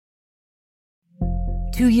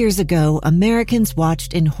2 years ago, Americans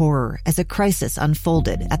watched in horror as a crisis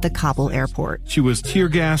unfolded at the Kabul airport. She was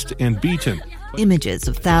tear-gassed and beaten. Images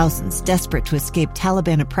of thousands desperate to escape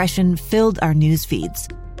Taliban oppression filled our news feeds.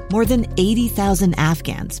 More than 80,000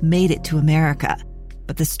 Afghans made it to America.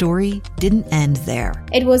 But the story didn't end there.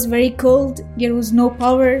 It was very cold. There was no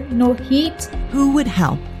power, no heat. Who would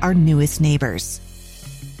help our newest neighbors?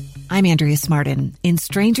 I'm Andrea Smartin. In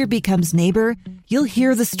Stranger Becomes Neighbor, you'll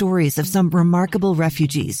hear the stories of some remarkable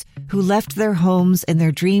refugees who left their homes and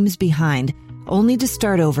their dreams behind, only to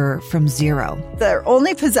start over from zero. Their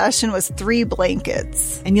only possession was 3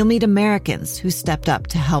 blankets. And you'll meet Americans who stepped up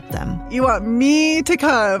to help them. You want me to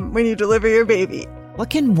come when you deliver your baby. What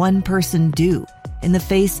can one person do in the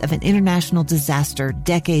face of an international disaster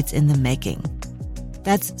decades in the making?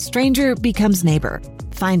 That's Stranger Becomes Neighbor.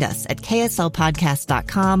 Find us at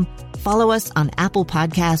kslpodcast.com. Follow us on Apple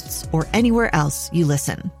Podcasts or anywhere else you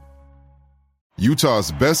listen.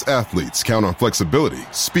 Utah's best athletes count on flexibility,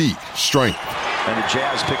 speed, strength. And the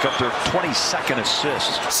Jazz pick up their 22nd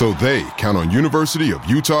assist. So they count on University of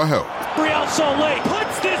Utah Health. Real Salt Lake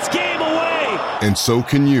puts this game away. And so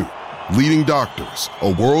can you. Leading doctors,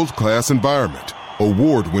 a world-class environment,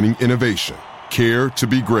 award-winning innovation, care to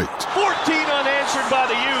be great. 14 unanswered by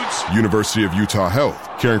the Utes. University of Utah Health,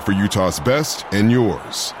 caring for Utah's best and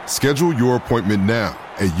yours. Schedule your appointment now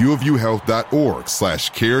at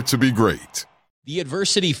uofuhealth.org/care to be great. The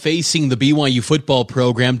adversity facing the BYU football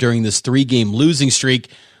program during this 3-game losing streak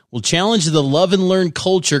will challenge the love and learn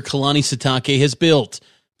culture Kalani Sitake has built.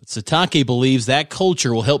 But Sitake believes that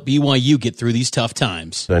culture will help BYU get through these tough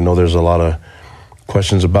times. I know there's a lot of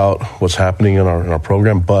questions about what's happening in our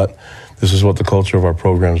program, but this is what the culture of our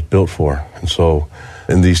program is built for. And so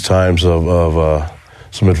in these times of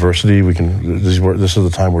some adversity, this is the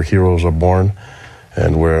time where heroes are born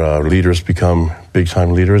and where leaders become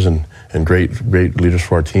big-time leaders and great leaders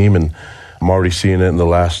for our team. And I'm already seeing it in the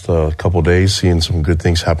last couple of days, seeing some good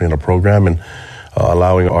things happening in our program and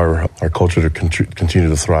allowing our culture to continue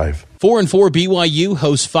to thrive. 4-4 BYU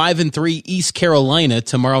hosts 5-3 East Carolina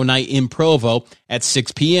tomorrow night in Provo at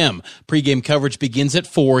 6 p.m. Pre-game coverage begins at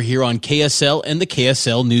 4 here on KSL and the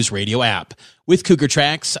KSL News Radio app. With Cougar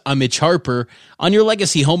Tracks, I'm Mitch Harper on your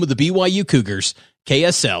legacy home of the BYU Cougars,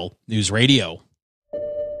 KSL News Radio.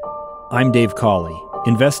 I'm Dave Cawley,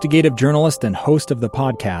 investigative journalist and host of the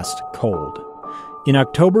podcast Cold. In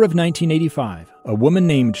October of 1985, a woman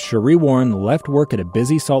named Cherie Warren left work at a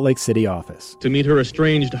busy Salt Lake City office to meet her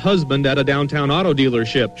estranged husband at a downtown auto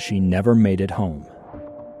dealership. She never made it home.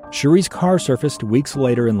 Cherie's car surfaced weeks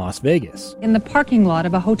later in Las Vegas. In the parking lot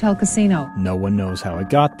of a hotel casino. No one knows how it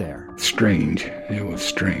got there. Strange. It was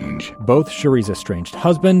strange. Both Cherie's estranged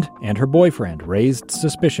husband and her boyfriend raised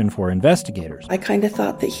suspicion for investigators. I kind of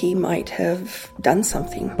thought that he might have done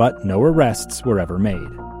something. But no arrests were ever made.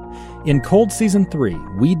 In Cold Season 3,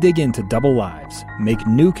 we dig into double lives, make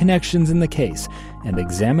new connections in the case, and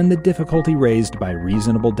examine the difficulty raised by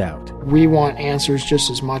reasonable doubt. We want answers just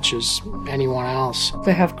as much as anyone else.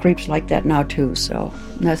 They have creeps like that now too, so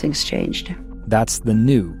nothing's changed. That's the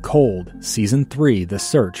new Cold Season 3, The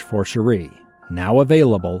Search for Cherie, now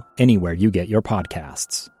available anywhere you get your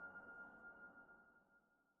podcasts.